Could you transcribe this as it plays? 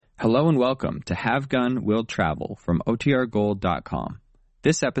Hello and welcome to Have Gun Will Travel from OTRGold.com.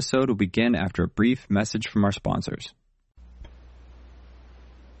 This episode will begin after a brief message from our sponsors.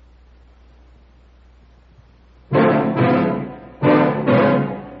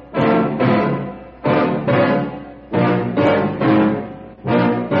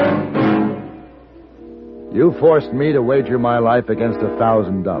 You forced me to wager my life against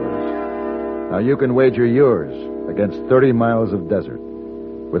 $1,000. Now you can wager yours against 30 miles of desert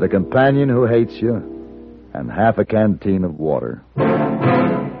with a companion who hates you and half a canteen of water.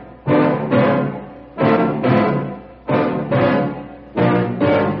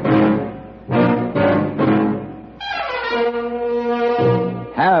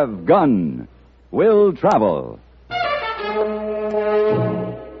 Have Gun Will Travel.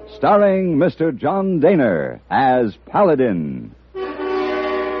 Starring Mr. John Dehner as Paladin.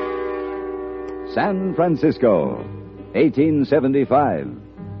 San Francisco, 1875.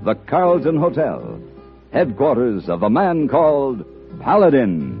 The Carlton Hotel. Headquarters of a man called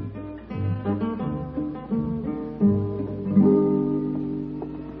Paladin.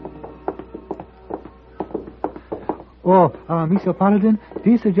 Mr. Paladin,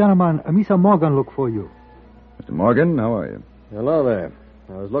 this gentleman, Mr. Morgan, look for you. Mr. Morgan, how are you? Hello there.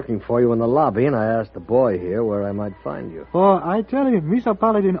 I was looking for you in the lobby, and I asked the boy here where I might find you. Oh, I tell you, Mr.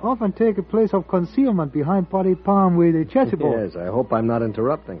 Paladin often take a place of concealment behind Potty Palm with a chessboard. Yes, I hope I'm not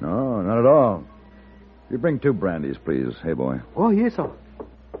interrupting. No, not at all. You bring 2 brandies, please. Hey, boy. Oh, yes, sir.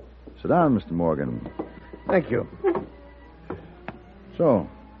 Sit down, Mr. Morgan. Thank you. So,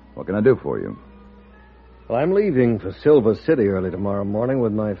 what can I do for you? Well, I'm leaving for Silver City early tomorrow morning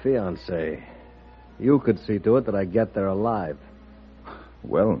with my fiancée. You could see to it that I get there alive.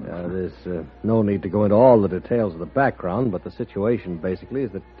 Well, there's no need to go into all the details of the background, but the situation basically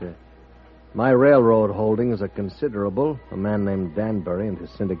is that my railroad holdings are considerable. A man named Danbury and his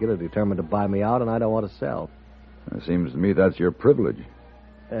syndicate are determined to buy me out, and I don't want to sell. it seems to me that's your privilege.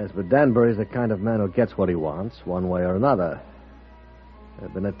 Yes, but Danbury's the kind of man who gets what he wants, one way or another. There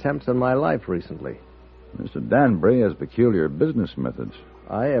have been attempts on my life recently. Mr. Danbury has peculiar business methods.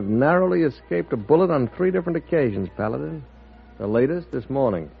 I have narrowly escaped a bullet on 3 different occasions, Paladin. The latest this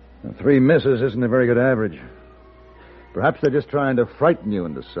morning. 3 misses isn't a very good average. Perhaps they're just trying to frighten you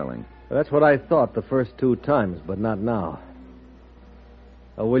into selling. That's what I thought the first 2 times, but not now.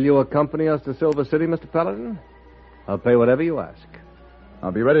 Will you accompany us to Silver City, Mr. Paladin? I'll pay whatever you ask.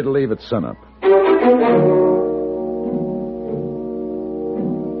 I'll be ready to leave at sunup.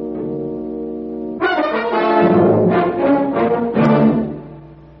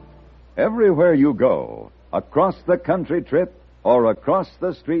 Everywhere you go, across the country trip or across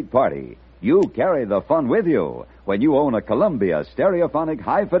the street party, you carry the fun with you when you own a Columbia stereophonic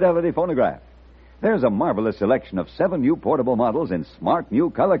high-fidelity phonograph. There's a marvelous selection of 7 new portable models in smart new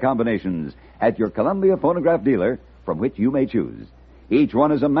color combinations at your Columbia phonograph dealer from which you may choose. Each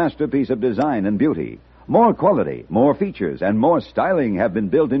one is a masterpiece of design and beauty. More quality, more features, and more styling have been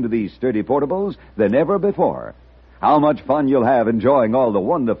built into these sturdy portables than ever before. How much fun you'll have enjoying all the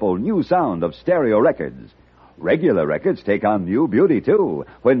wonderful new sound of stereo records. Regular records take on new beauty, too,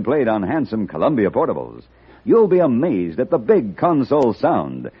 when played on handsome Columbia portables. You'll be amazed at the big console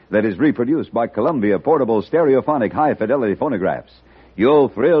sound that is reproduced by Columbia portable stereophonic high-fidelity phonographs. You'll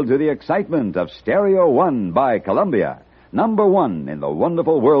thrill to the excitement of Stereo One by Columbia, number 1 in the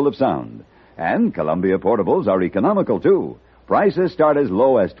wonderful world of sound. And Columbia portables are economical, too. Prices start as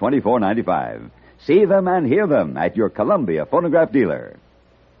low as $24.95. See them and hear them at your Columbia phonograph dealer.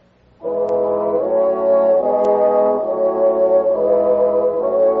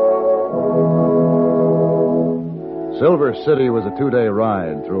 Silver City was a 2-day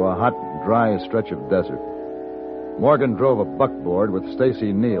ride through a hot, dry stretch of desert. Morgan drove a buckboard with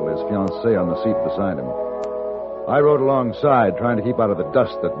Stacy Neal, his fiancée, on the seat beside him. I rode alongside, trying to keep out of the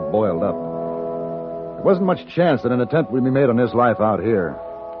dust that boiled up. There wasn't much chance that an attempt would be made on his life out here.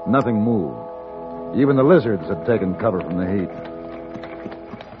 Nothing moved. Even the lizards had taken cover from the heat.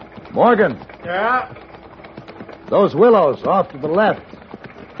 Morgan! Yeah? Those willows off to the left.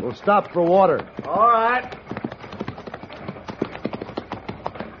 We'll stop for water. All right.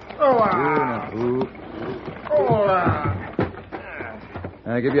 Oh,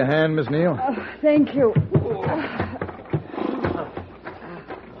 Can I give you a hand, Miss Neal? Thank you.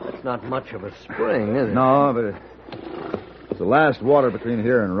 It's not much of a spring, is it? No, but it's the last water between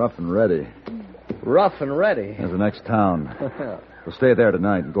here and Rough and Ready. Rough and Ready? That's the next town. We'll stay there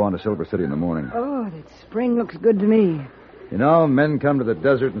tonight and go on to Silver City in the morning. Oh, that spring looks good to me. You know, men come to the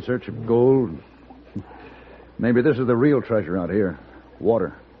desert in search of gold. Maybe this is the real treasure out here.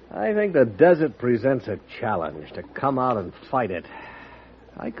 Water. I think the desert presents a challenge to come out and fight it.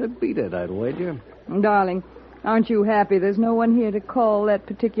 I could beat it, I'd wager. Darling, aren't you happy there's no one here to call that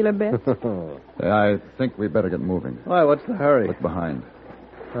particular bet? I think we better get moving. Why, what's the hurry? Look behind.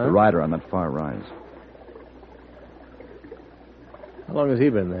 Huh? The rider on that far rise. How long has he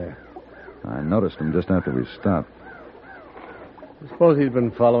been there? I noticed him just after we stopped. I suppose he's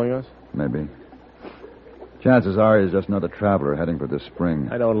been following us? Maybe. Chances are he's just another traveler heading for this spring.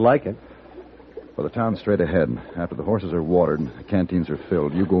 I don't like it. Well, the town's straight ahead. After the horses are watered, the canteens are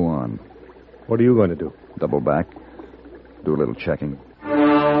filled, you go on. What are you going to do? Double back. Do a little checking.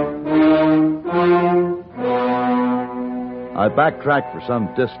 I backtracked for some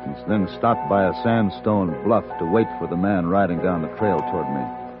distance, then stopped by a sandstone bluff to wait for the man riding down the trail toward me.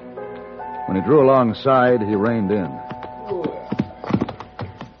 When he drew alongside, he reined in.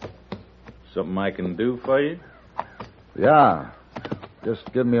 Something I can do for you? Yeah.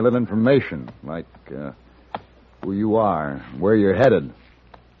 Just give me a little information, like who you are, where you're headed,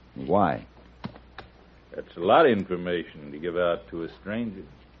 and why. That's a lot of information to give out to a stranger.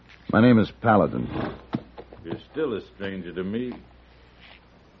 My name is Paladin. You're still a stranger to me.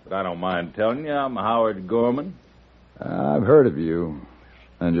 But I don't mind telling you, I'm Howard Gorman. I've heard of you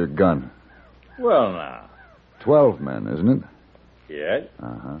and your gun. Well, now. 12 men, isn't it? Yes.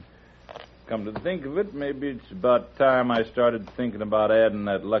 Uh-huh. Come to think of it, maybe it's about time I started thinking about adding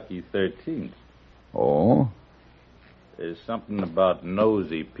that lucky 13th. Oh? There's something about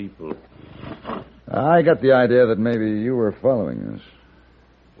nosy people. I got the idea that maybe you were following us.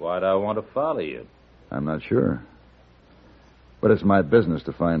 Why'd I want to follow you? I'm not sure. But it's my business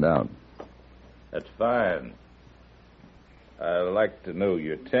to find out. That's fine. I like to know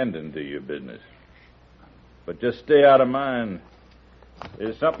you're tending to your business. But just stay out of mine.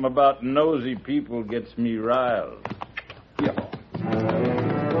 There's something about nosy people gets me riled.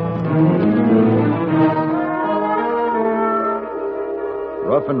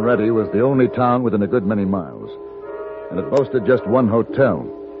 Rough and Ready was the only town within a good many miles, and it boasted just one hotel.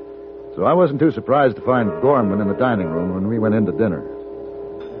 So I wasn't too surprised to find Gorman in the dining room when we went in to dinner.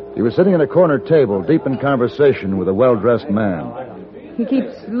 He was sitting at a corner table, deep in conversation with a well-dressed man. He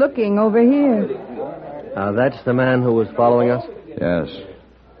keeps looking over here. That's the man who was following us? Yes.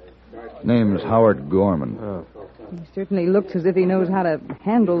 His name's Howard Gorman. Oh. He certainly looks as if he knows how to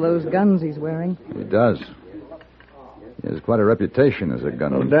handle those guns he's wearing. He does. He has quite a reputation as a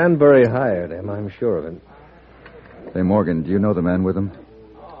gunman. Well, Danbury hired him, I'm sure of it. Hey, Morgan, do you know the man with him?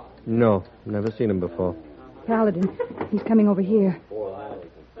 No, never seen him before. Paladin, he's coming over here.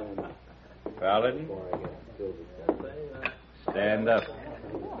 Paladin? Stand up.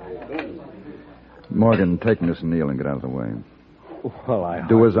 Morgan, take Miss Neal and get out of the way. Well, I...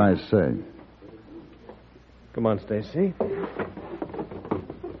 Do as I say. Come on, Stacy.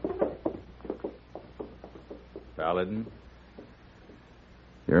 Paladin?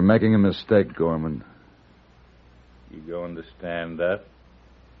 You're making a mistake, Gorman. You going to stand up?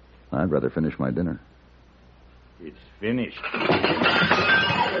 I'd rather finish my dinner. It's finished.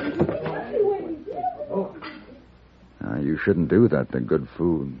 You shouldn't do that to good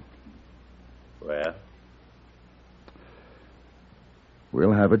food. Well?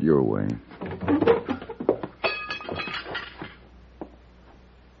 We'll have it your way.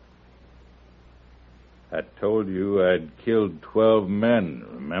 I told you I'd killed 12 men,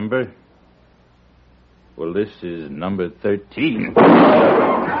 remember? Well, this is number 13.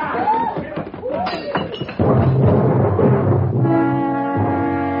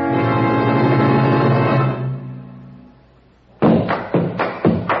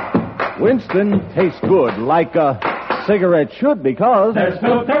 Winston tastes good like a cigarette should because... There's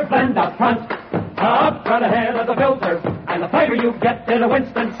filter blend up front ahead of the filter. And the flavor you get in a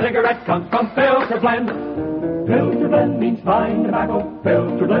Winston cigarette comes from filter blend. Filter blend means fine tobacco.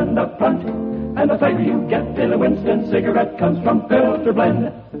 Filter blend up front. And the flavor you get in a Winston cigarette comes from filter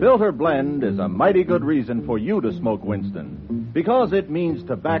blend. Filter blend is a mighty good reason for you to smoke Winston. Because it means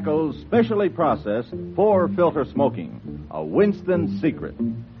tobacco specially processed for filter smoking. A Winston secret.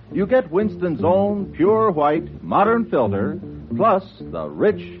 You get Winston's own pure white, modern filter, plus the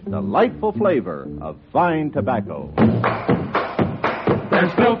rich, delightful flavor of fine tobacco.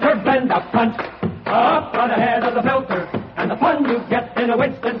 There's filter blend up front ahead of the filter. And the fun you get in a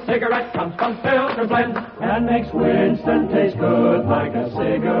Winston cigarette comes from filter blend. And makes Winston taste good like a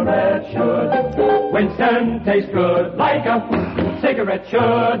cigarette should. Winston tastes good like a cigarette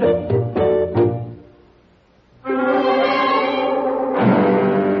should.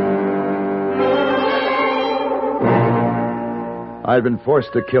 I'd been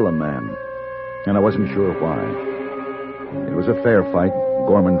forced to kill a man, and I wasn't sure why. It was a fair fight.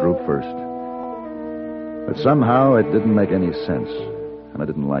 Gorman drew first. But somehow it didn't make any sense. and I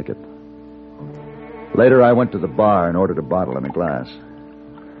didn't like it. Later, I went to the bar and ordered a bottle and a glass.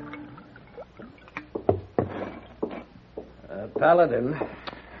 Paladin.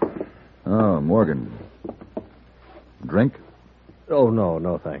 Oh, Morgan. Drink? Oh,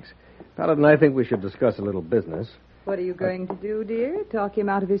 no, thanks. Paladin, I think we should discuss a little business. What are you going to do, dear? Talk him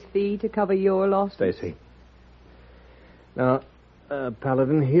out of his fee to cover your losses? Stacy. Now,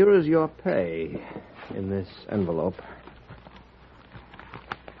 Paladin, here is your pay in this envelope.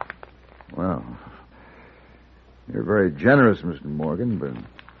 Well, you're very generous, Mr. Morgan, but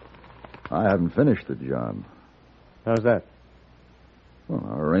I haven't finished the job. How's that? Well,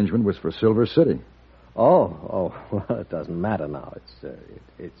 our arrangement was for Silver City. Oh, well, it doesn't matter now.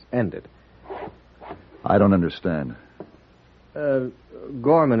 It's ended. I don't understand.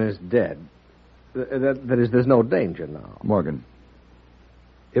 Gorman is dead. That is, there's no danger now. Morgan,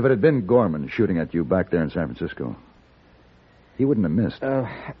 if it had been Gorman shooting at you back there in San Francisco, he wouldn't have missed.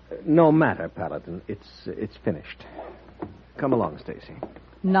 No matter, Paladin. It's finished. Come along, Stacy.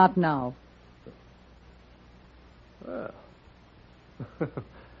 Not now. Well.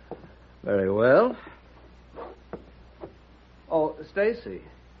 Very well. Oh, Stacy,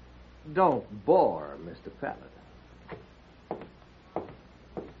 don't bore Mr. Paladin.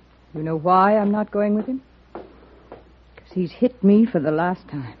 You know why I'm not going with him? Because he's hit me for the last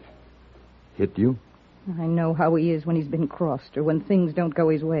time. Hit you? I know how he is when he's been crossed or when things don't go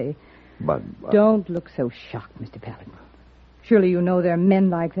his way. But... Don't look so shocked, Mr. Paladin. Surely you know there are men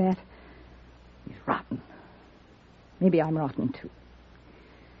like that. He's rotten. Maybe I'm rotten, too.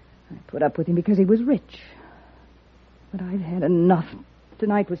 I put up with him because he was rich. But I've had enough.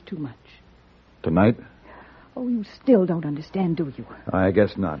 Tonight was too much. Tonight? Oh, you still don't understand, do you? I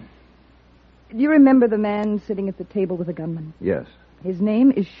guess not. Do you remember the man sitting at the table with the gunman? Yes. His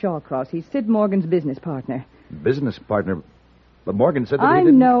name is Shawcross. He's Sid Morgan's business partner. Business partner? But Morgan said that I he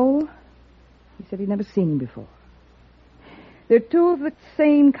didn't... know. He said he'd never seen him before. They're two of the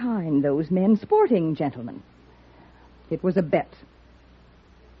same kind, those men, sporting gentlemen. It was a bet.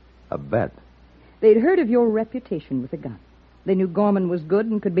 A bet? They'd heard of your reputation with a gun. They knew Gorman was good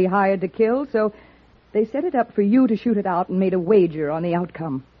and could be hired to kill, so they set it up for you to shoot it out and made a wager on the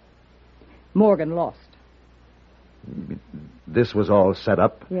outcome. Morgan lost. This was all set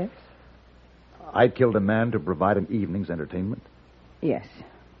up? Yes. I killed a man to provide an evening's entertainment? Yes.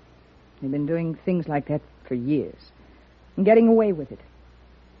 They've been doing things like that for years. And getting away with it.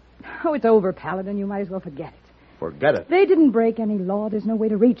 Oh, it's over, Paladin. You might as well forget it. Forget it? They didn't break any law. There's no way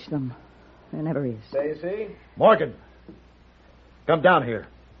to reach them. There never is. Stacy? Morgan! Come down here.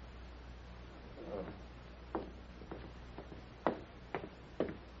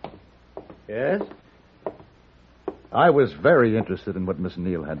 Yes? I was very interested in what Miss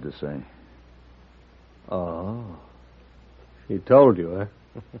Neal had to say. Oh. She told you,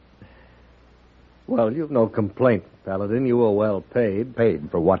 huh? Well, you've no complaint, Paladin. You were well paid.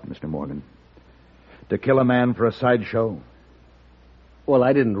 Paid for what, Mr. Morgan? To kill a man for a sideshow? Well,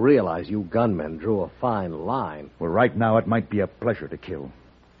 I didn't realize you gunmen drew a fine line. Well, right now it might be a pleasure to kill.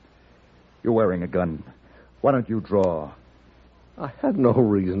 You're wearing a gun. Why don't you draw? I have no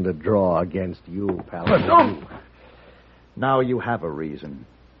reason to draw against you, Paladin. No! Now you have a reason.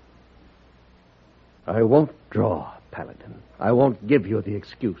 I won't draw, Paladin. I won't give you the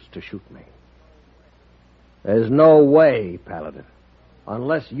excuse to shoot me. There's no way, Paladin,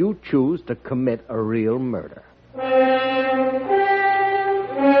 unless you choose to commit a real murder.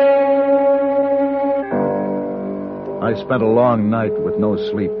 I spent a long night with no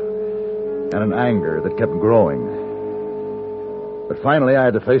sleep and an anger that kept growing. But finally I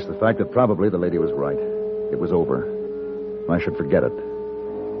had to face the fact that probably the lady was right. It was over. I should forget it.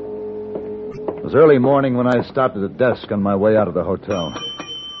 It was early morning when I stopped at a desk on my way out of the hotel.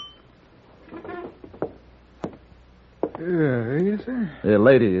 Yes, sir. The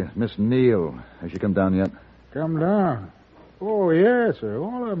lady, Miss Neal, has she come down yet? Come down. Oh, yes, sir.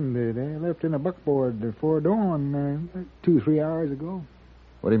 All of them did. They left in a buckboard before dawn 2-3 hours ago.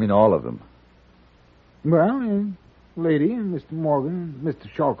 What do you mean, all of them? Well, lady and Mr. Morgan and Mr.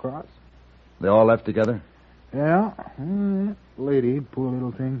 Shawcross. They all left together? Yeah. Lady, poor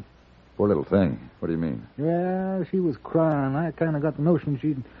little thing. Poor little thing. What do you mean? Yeah, she was crying. I kind of got the notion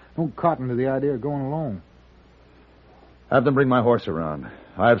she'd no cotton to the idea of going alone. Have them bring my horse around.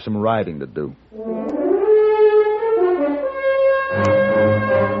 I have some riding to do.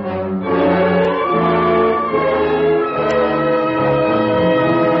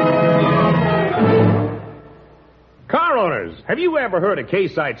 Car owners, Have you ever heard of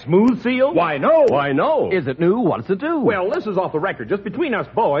K-Site Smooth Seal? Why, no. Why, no. Is it new? What does it do? Well, this is off the record. Just between us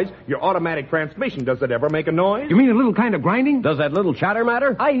boys, your automatic transmission, does it ever make a noise? You mean a little kind of grinding? Does that little chatter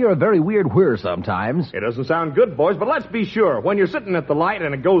matter? I hear a very weird whir sometimes. It doesn't sound good, boys, but let's be sure. When you're sitting at the light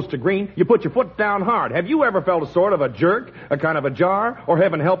and it goes to green, you put your foot down hard. Have you ever felt a sort of a jerk, a kind of a jar, or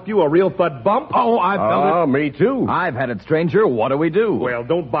heaven help you, a real thud bump? Oh, I've felt it. Oh, me too. I've had it, stranger. What do we do? Well,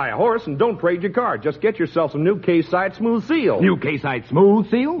 don't buy a horse and don't trade your car. Just get yourself some new K-Site Smooth Seal. New K-Site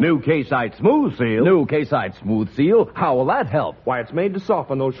Smooth Seal? New K-Site Smooth Seal. New K-Site Smooth Seal? How will that help? Why, it's made to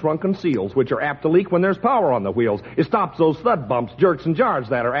soften those shrunken seals, which are apt to leak when there's power on the wheels. It stops those thud bumps, jerks, and jars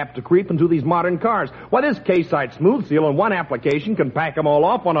that are apt to creep into these modern cars. Why, this K-Site Smooth Seal in one application can pack them all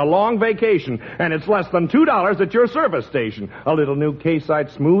off on a long vacation, and it's less than $2 at your service station. A little new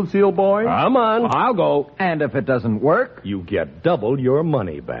K-Site Smooth Seal, boy? Come on. I'll go. And if it doesn't work? You get double your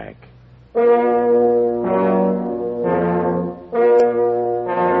money back.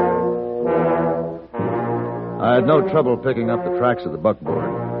 I had no trouble picking up the tracks of the buckboard,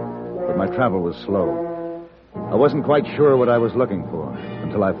 but my travel was slow. I wasn't quite sure what I was looking for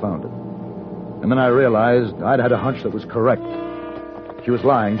until I found it. And then I realized I'd had a hunch that was correct. She was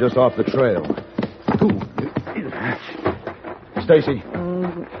lying just off the trail. Stacy.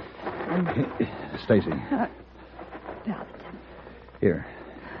 Stacy. Here.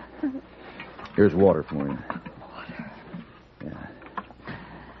 Here's water for you. Water? Yeah.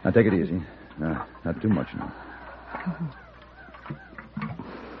 Now take it easy. Not too much now.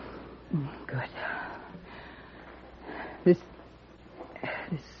 Good. This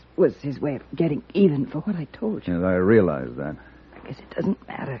was his way of getting even for what I told you. Yes, I realize that. I guess it doesn't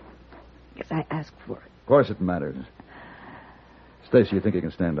matter. I guess I asked for it. Of course it matters. Stacy, you think you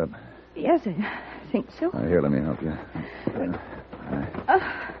can stand up? Yes, I think so. Here, let me help you.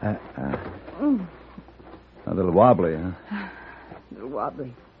 A little wobbly, huh? A little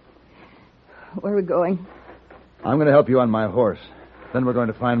wobbly. Where are we going? I'm going to help you on my horse. Then we're going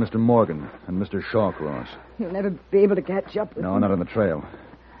to find Mr. Morgan and Mr. Shawcross. You'll never be able to catch up with No, them. not on the trail.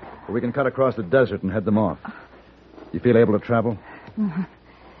 But we can cut across the desert and head them off. You feel able to travel?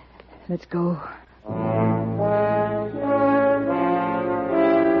 Let's go.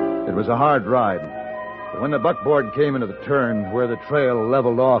 It was a hard ride. But when the buckboard came into the turn where the trail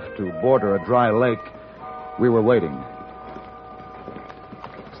leveled off to border a dry lake, we were waiting.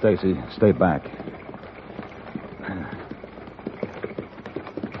 Stacy, stay back.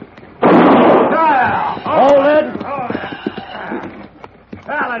 Hold it!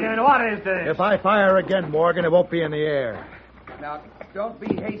 Paladin, what is this? If I fire again, Morgan, it won't be in the air. Now, don't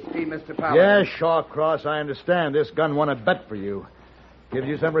be hasty, Mr. Paladin. Yes, Shawcross, I understand. This gun won a bet for you. Gives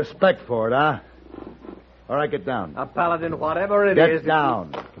you some respect for it, huh? All right, get down. Now, Paladin, whatever it is... Get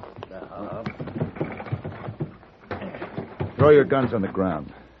down. Throw your guns on the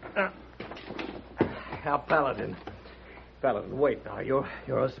ground. Now, Paladin, wait now. You're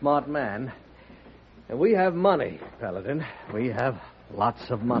a smart man. And we have money, Paladin. We have lots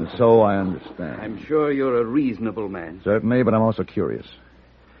of money. And so I understand. I'm sure you're a reasonable man. Certainly, but I'm also curious.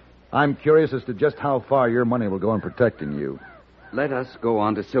 I'm curious as to just how far your money will go in protecting you. Let us go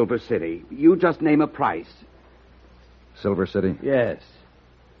on to Silver City. You just name a price. Silver City? Yes.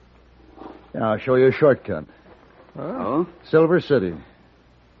 Yeah, I'll show you a shortcut. Oh? Silver City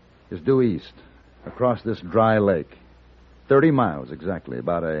is due east, across this dry lake. 30 miles, exactly.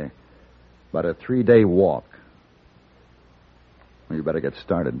 About a 3-day walk. Well, you better get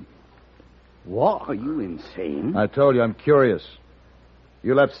started. Walk? Are you insane? I told you, I'm curious.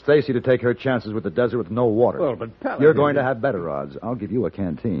 You left Stacy to take her chances with the desert with no water. Well, but Paladin... You're going to have better odds. I'll give you a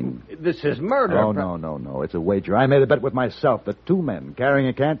canteen. This is murder. Oh, no. It's a wager. I made a bet with myself that 2 men carrying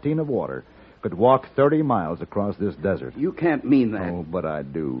a canteen of water could walk 30 miles across this desert. You can't mean that. Oh, but I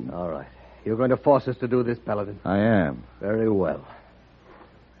do. All right. You're going to force us to do this, Paladin? I am. Very well.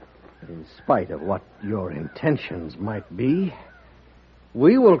 In spite of what your intentions might be,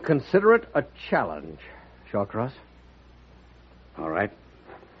 we will consider it a challenge. Shawcross? All right.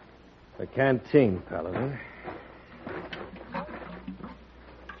 The canteen, Paladin.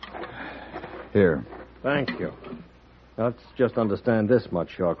 Here. Thank you. Let's just understand this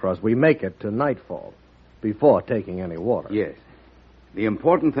much, Shawcross. We make it to nightfall before taking any water. Yes. The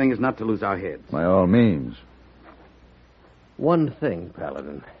important thing is not to lose our heads. By all means. One thing,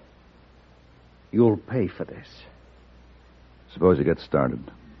 Paladin. You'll pay for this. Suppose you get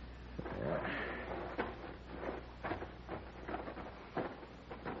started.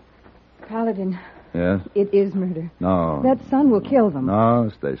 Paladin. Yes? It is murder. No. That sun will kill them.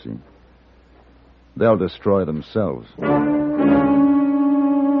 No, Stacy. They'll destroy themselves.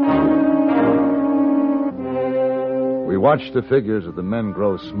 We watched the figures of the men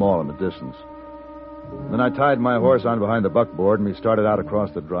grow small in the distance. Then I tied my horse on behind the buckboard, and we started out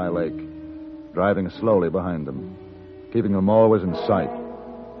across the dry lake, driving slowly behind them, keeping them always in sight.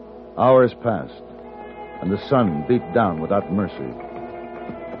 Hours passed, and the sun beat down without mercy.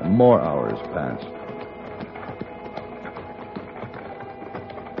 And more hours passed.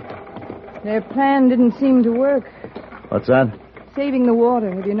 Their plan didn't seem to work. What's that? Saving the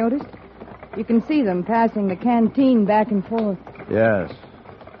water, have you noticed? You can see them passing the canteen back and forth. Yes.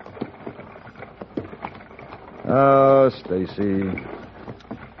 Oh, Stacy.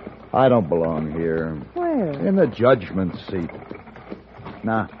 I don't belong here. Where? In the judgment seat.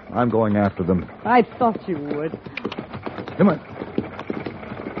 Nah, I'm going after them. I thought you would. Come on.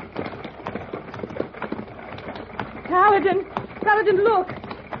 Paladin! Paladin, look!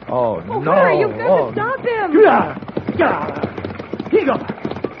 Oh, Oh, no. hurry, you've got to stop him!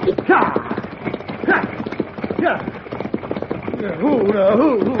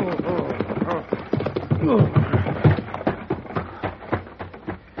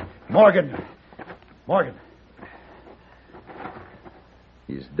 Morgan. Morgan.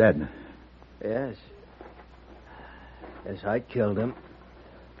 He's dead. Yes. Yes, I killed him.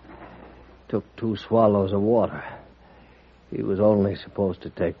 Took 2 swallows of water. He was only supposed to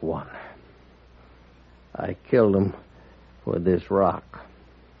take 1. I killed him with this rock.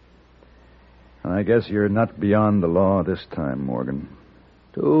 I guess you're not beyond the law this time, Morgan.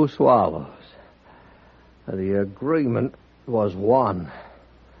 2 swallows. The agreement was 1.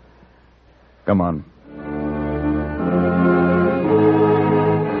 Come on.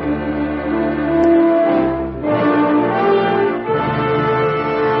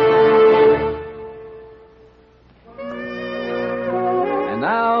 And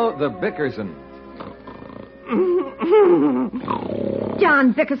now, the Bickerson.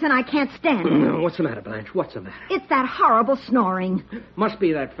 John Bickerson, I can't stand it. What's the matter, Blanche? What's the matter? It's that horrible snoring. Must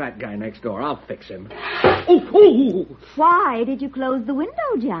be that fat guy next door. I'll fix him. Oh! Why did you close the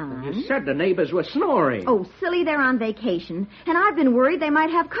window, John? You said the neighbors were snoring. Oh, silly, they're on vacation. And I've been worried they might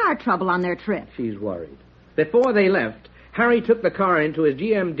have car trouble on their trip. She's worried. Before they left, Harry took the car into his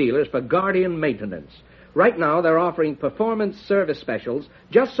GM dealers for Guardian maintenance. Right now, they're offering performance service specials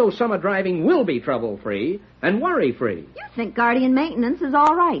just so summer driving will be trouble-free and worry-free. You think Guardian maintenance is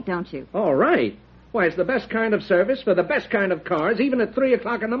all right, don't you? All right. Why, it's the best kind of service for the best kind of cars, even at 3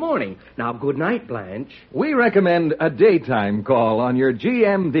 o'clock in the morning. Now, good night, Blanche. We recommend a daytime call on your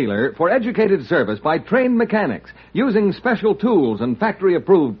GM dealer for educated service by trained mechanics using special tools and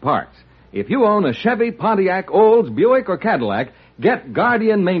factory-approved parts. If you own a Chevy, Pontiac, Olds, Buick, or Cadillac, get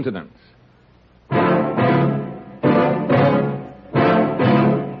Guardian Maintenance.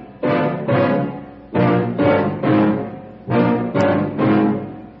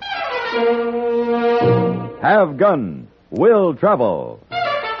 Have Gun, Will Travel.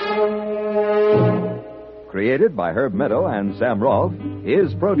 Created by Herb Meadow and Sam Rolfe,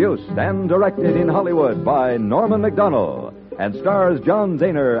 is produced and directed in Hollywood by Norman McDonnell and stars John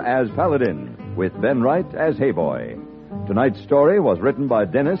Daner as Paladin, with Ben Wright as Hayboy. Tonight's story was written by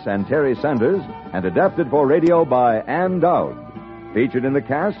Dennis and Terry Sanders and adapted for radio by Ann Dowd. Featured in the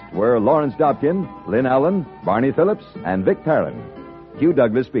cast were Lawrence Dobkin, Lynn Allen, Barney Phillips, and Vic Perrin. Hugh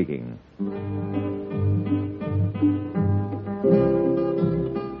Douglas speaking.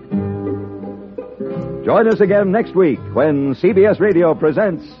 Join us again next week when CBS Radio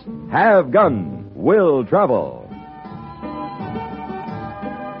presents Have Gun, Will Travel.